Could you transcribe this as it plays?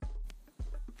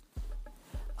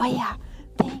Oh yeah,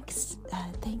 thanks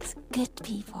good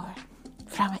people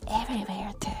from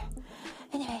everywhere too.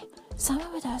 Anyway, some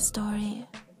of the story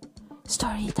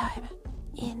time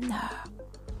in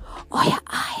oh yeah,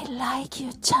 I like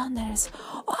your channels.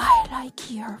 Oh, I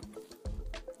like your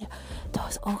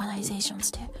those organizations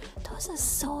too. Those are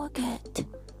so good.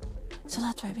 So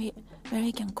that way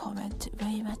we can comment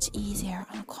very much easier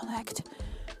and connect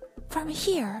from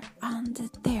here and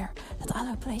there at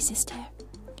other places too.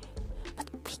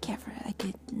 But be careful, like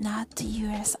not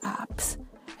US apps,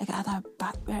 like other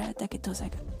bad, like those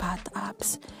like bad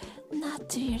apps.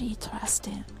 Not really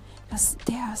trusting because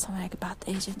there are some like bad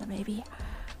agent maybe.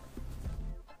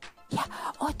 Yeah.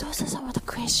 Oh, those are some of the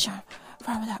question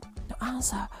from the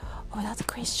answer of that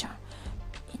question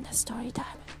in the story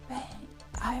time when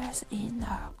I was in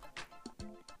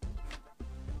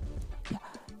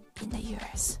the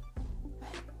US.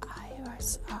 When I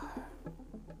was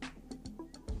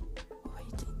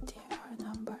wait, their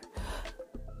number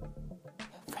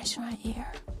freshman year,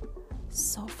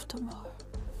 sophomore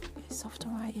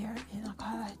year in a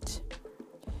college.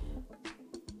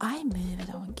 I moved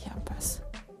on campus.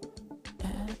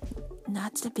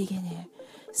 Not the beginning.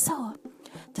 So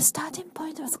the starting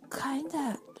point was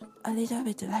kinda a little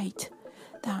bit late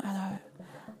than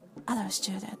other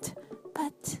students.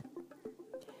 But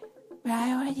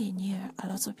I already knew a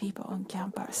lot of people on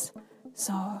campus.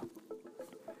 So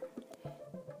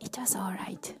it was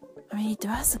alright. I mean, it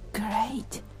was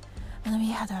great. And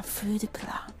we had a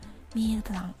meal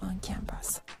plan on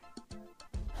campus.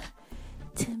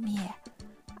 To me,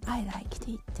 I liked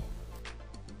it.